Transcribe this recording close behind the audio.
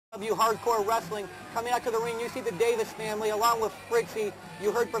IPW Hardcore Wrestling. Coming out to the ring, you see the Davis family along with Fritzy. You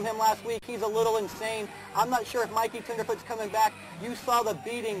heard from him last week. He's a little insane. I'm not sure if Mikey Tenderfoot's coming back. You saw the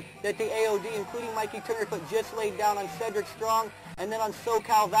beating that the AOD, including Mikey Tenderfoot, just laid down on Cedric Strong. And then on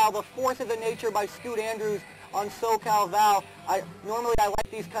SoCal Val, the force of the nature by Scoot Andrews on SoCal Val. Normally I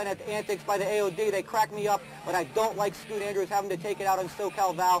like these kind of antics by the AOD. They crack me up, but I don't like Scoot Andrews having to take it out on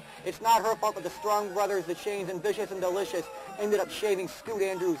SoCal Val. It's not her fault, but the Strong brothers, the Shanes, and Vicious and Delicious ended up shaving Scoot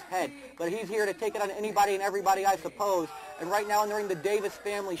Andrews' head. But he's here to take it on anybody and everybody, I suppose. And right now in the ring, the Davis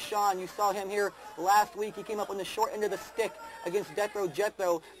family, Sean, you saw him here last week. He came up on the short end of the stick against Death Row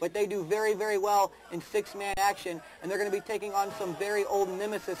Jethro, but they do very, very well in six-man action. And they're going to be taking on some very old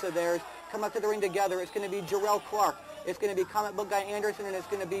nemesis of theirs. Come up to the ring together. It's going to be Jerrelle Clark. It's going to be comic book guy Anderson, and it's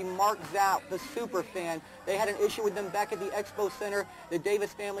going to be Mark Zout, the super fan. They had an issue with them back at the Expo Center. The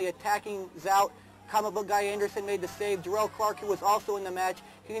Davis family attacking Zout. Comic book guy Anderson made the save. Jerrelle Clark, who was also in the match,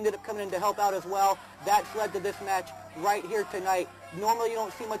 he ended up coming in to help out as well. That's led to this match right here tonight. Normally you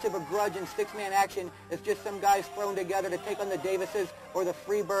don't see much of a grudge in six-man action. It's just some guys thrown together to take on the Davises or the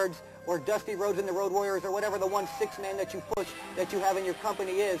Freebirds or Dusty Rhodes and the Road Warriors or whatever the one six-man that you push that you have in your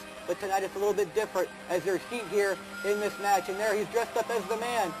company is. But tonight it's a little bit different as there's heat here in this match. And there he's dressed up as the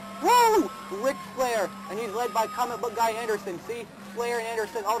man. Woo! Ric Flair. And he's led by comic book guy Anderson. See? Flair and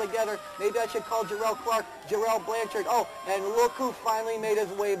Anderson all together. Maybe I should call Jerrelle Clark Jerrelle Blanchard. Oh, and look who finally made his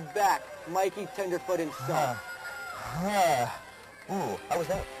way back. Mikey Tenderfoot himself. Ooh, how was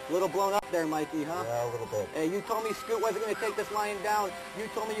that? A little blown up there, Mikey, huh? Yeah, a little bit. Hey, you told me Scoot wasn't going to take this lion down. You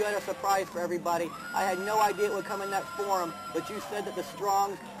told me you had a surprise for everybody. I had no idea it would come in that form, but you said that the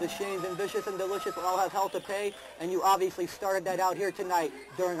Strongs, the Shanes, and Vicious and Delicious will all have hell to pay, and you obviously started that out here tonight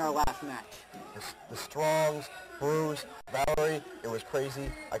during our last match. The Strongs, Bruce, Valerie, it was crazy.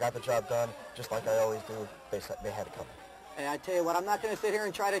 I got the job done, just like I always do. They had it coming. And I tell you what, I'm not going to sit here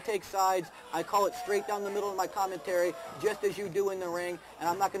and try to take sides. I call it straight down the middle of my commentary, just as you do in the ring, and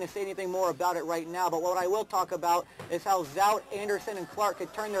I'm not going to say anything more about it right now. But what I will talk about is how Zout, Anderson, and Clark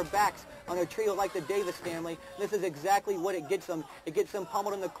could turn their backs on a trio like the Davis family. This is exactly what it gets them. It gets them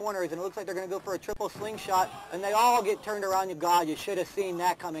pummeled in the corners, and it looks like they're going to go for a triple slingshot, and they all get turned around. God, you should have seen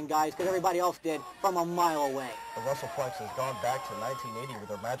that coming, guys, because everybody else did from a mile away. The WrestlePlex has gone back to 1980 with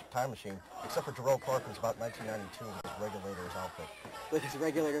their Magic Time Machine, except for Jerrelle Clark, who's about 1992 with his Regulators outfit. With his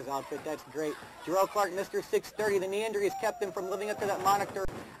Regulators outfit, that's great. Jerrelle Clark, Mr. 630. The knee injury has kept him from living up to that moniker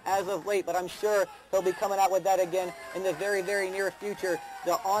as of late, but I'm sure he'll be coming out with that again in the very, very near future.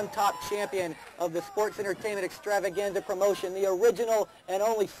 The on-top champion of the Sports Entertainment Extravaganza promotion, the original and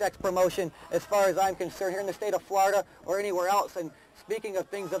only sex promotion as far as I'm concerned here in the state of Florida or anywhere else. And speaking of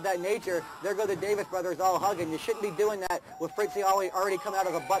things of that nature, there go the Davis brothers all hugging. You shouldn't be doing that with Fritzy already coming out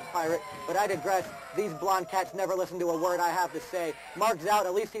of a butt pirate, but I digress. These blonde cats never listen to a word I have to say. Mark's out.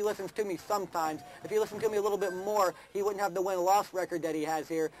 At least he listens to me sometimes. If he listened to me a little bit more, he wouldn't have the win-loss record that he has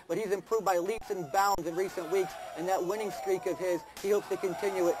here, but he's improved by leaps and bounds in recent weeks, and that winning streak of his, he hopes to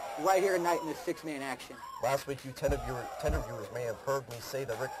continue it right here tonight in this six-man action. Last week, you tender viewers may have heard me say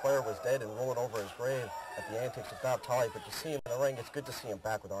that Ric Flair was dead and rolling over his grave at the antics of Bob Tully, but to see him in the ring, it's good to see him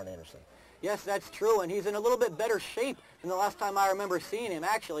back with Arn Anderson. Yes, that's true, and he's in a little bit better shape than the last time I remember seeing him,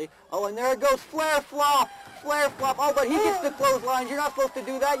 actually. Oh, and there it goes, Flair flop, Flair flop. Oh, but he gets the clotheslines. You're not supposed to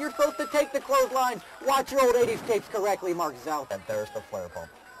do that. You're supposed to take the clotheslines. Watch your old 80s tapes correctly, Mark Zout. And there's the Flair bump.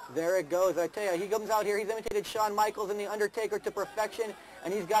 There it goes. I tell you, he comes out here. He's imitated Shawn Michaels and The Undertaker to perfection,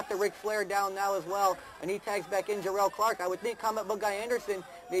 and he's got the Ric Flair down now as well, and he tags back in Jerrelle Clark. I would think comic book guy Anderson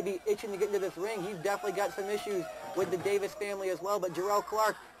may be itching to get into this ring. He's definitely got some issues with the Davis family as well, but Jerrelle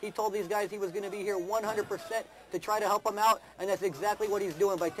Clark, he told these guys he was going to be here 100% to try to help them out, and that's exactly what he's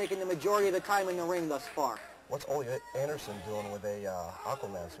doing by taking the majority of the time in the ring thus far. What's Ole Anderson doing with a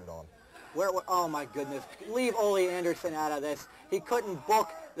Aquaman suit on? Oh my goodness, leave Ole Anderson out of this. He couldn't book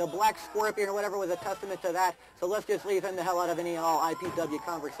the Black Scorpion or whatever was a testament to that, so let's just leave him the hell out of any and all IPW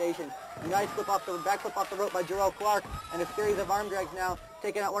conversation. Nice backflip off the rope by Jerrelle Clark, and a series of arm drags now,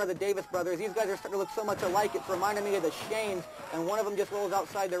 taking out one of the Davis brothers. These guys are starting to look so much alike, it's reminding me of the Shanes, and one of them just rolls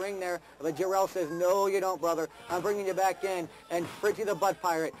outside the ring there, but Jerrelle says, no you don't, brother, I'm bringing you back in, and Fritzy the Butt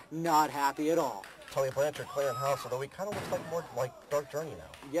Pirate, not happy at all. Tully Blanchard clearing house, although he kind of looks like more like Dark Journey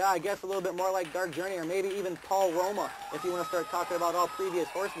now. Yeah, I guess a little bit more like Dark Journey, or maybe even Paul Roma, if you want to start talking about all previous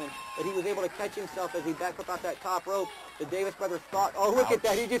horsemen. But he was able to catch himself as he backed up off that top rope. The Davis brothers thought, oh, look at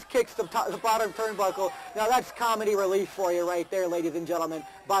that, he just kicks the bottom turnbuckle. Now that's comedy relief for you right there, ladies and gentlemen,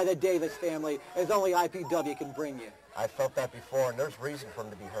 by the Davis family, as only IPW can bring you. I felt that before, and there's reason for him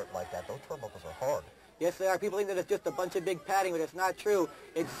to be hurt like that. Those turnbuckles are hard. Yes, they are. People think that it's just a bunch of big padding, but it's not true.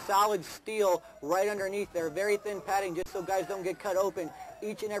 It's solid steel right underneath there. Very thin padding just so guys don't get cut open.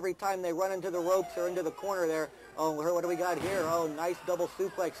 each and every time they run into the ropes or into the corner there. Oh, what do we got here? Oh, nice double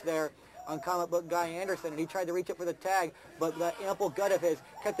suplex there on comic book guy Anderson, and he tried to reach up for the tag, but the ample gut of his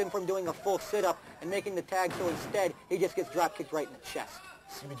kept him from doing a full sit-up and making the tag, so instead he just gets drop kicked right in the chest.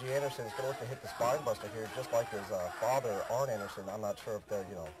 CBG Anderson is going to look to hit the spine buster here, just like his father, Arn Anderson. I'm not sure if they're,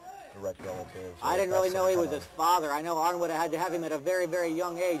 direct relatives. I didn't really know he was his father. I know Arn would have had to have him at a very, very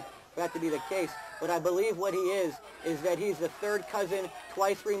young age for that to be the case. But I believe what he is that he's the third cousin,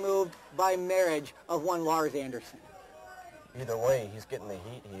 twice removed by marriage, of one Lars Anderson. Either way, he's getting the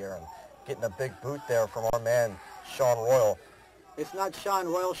heat here and getting a big boot there from our man, Sean Royal. It's not Sean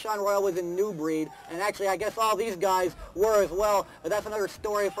Royal. Sean Royal was in New Breed, and actually I guess all these guys were as well, but that's another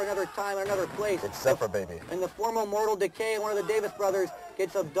story for another time and another place. It's Zephyr, baby. And the former Mortal Decay, one of the Davis brothers,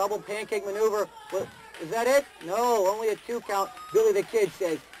 gets a double pancake maneuver. What, is that it? No, only a 2 count. Billy the Kid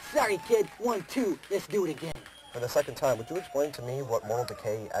says, sorry kid, 1, 2, let's do it again. For the second time, would you explain to me what Mortal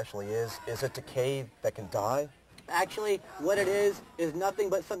Decay actually is? Is it decay that can die? Actually, what it is nothing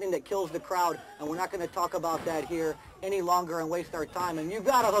but something that kills the crowd, and we're not going to talk about that here any longer and waste our time. And you've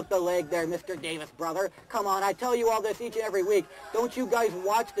got to hook the leg there, Mr. Davis, brother. Come on, I tell you all this each and every week. Don't you guys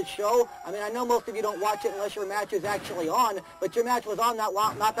watch the show? I mean, I know most of you don't watch it unless your match is actually on, but your match was on not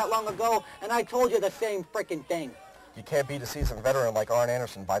that long ago, and I told you the same frickin' thing. You can't beat a seasoned veteran like Arn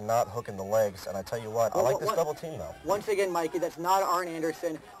Anderson by not hooking the legs, and I tell you what, I like this double team, though. Once again, Mikey, that's not Arn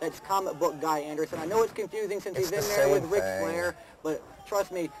Anderson, that's comic book guy Anderson. I know it's confusing since he's in there with Ric Flair, but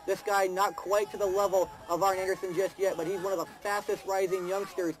trust me, this guy not quite to the level of Arn Anderson just yet, but he's one of the fastest rising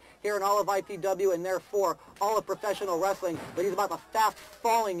youngsters here in all of IPW and therefore all of professional wrestling, but he's about the fast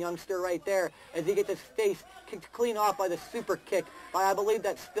falling youngster right there as he gets his face kicked clean off by the super kick by, I believe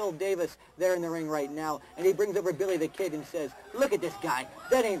that's Phil Davis there in the ring right now, and he brings over Billy the Kid and says, look at this guy,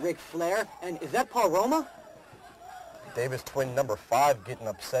 that ain't Ric Flair, and is that Paul Roma? Davis twin number 5 getting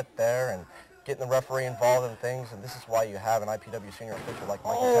upset there and getting the referee involved in things, and this is why you have an IPW senior official like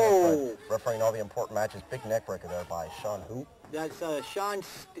Michael Tennis refereeing all the important matches. Big neck breaker there by Sean who? That's Sean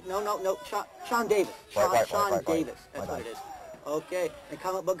Davis. Sean Davis. That's what it is. Okay, and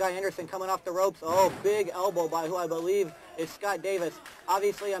comic book guy Anderson coming off the ropes. Oh, big elbow by who I believe is Scott Davis.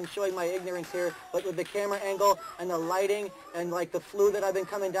 Obviously, I'm showing my ignorance here, but with the camera angle and the lighting and like the flu that I've been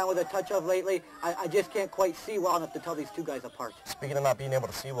coming down with a touch of lately, I just can't quite see well enough to tell these two guys apart. Speaking of not being able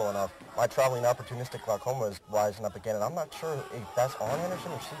to see well enough, my traveling opportunistic glaucoma is rising up again, and I'm not sure if that's Arn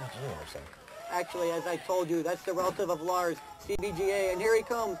Anderson or CBG Anderson. Actually, as I told you, that's the relative of Lars, CBGA, and here he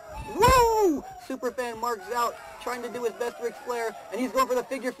comes. Woo! Superfan Mark Zout trying to do his best Ric Flair, and he's going for the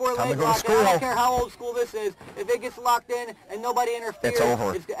figure 4 leg lock. I don't care how old school this is. If it gets locked in and nobody interferes, it's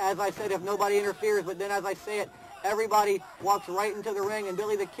over. As I said, if nobody interferes, but then as I say it, everybody walks right into the ring, and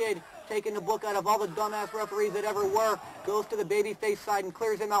Billy the Kid, taking the book out of all the dumbass referees that ever were, goes to the babyface side and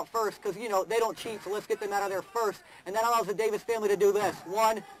clears him out first because, they don't cheat, so let's get them out of there first. And that allows the Davis family to do this.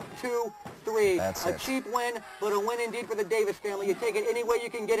 1, 2, 3. That's a cheap win, but a win indeed for the Davis family. You take it any way you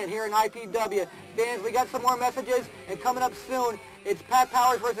can get it here in IPW. Fans, we got some more messages, and coming up soon, it's Pat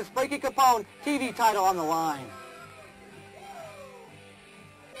Powers versus Frankie Capone, TV title on the line.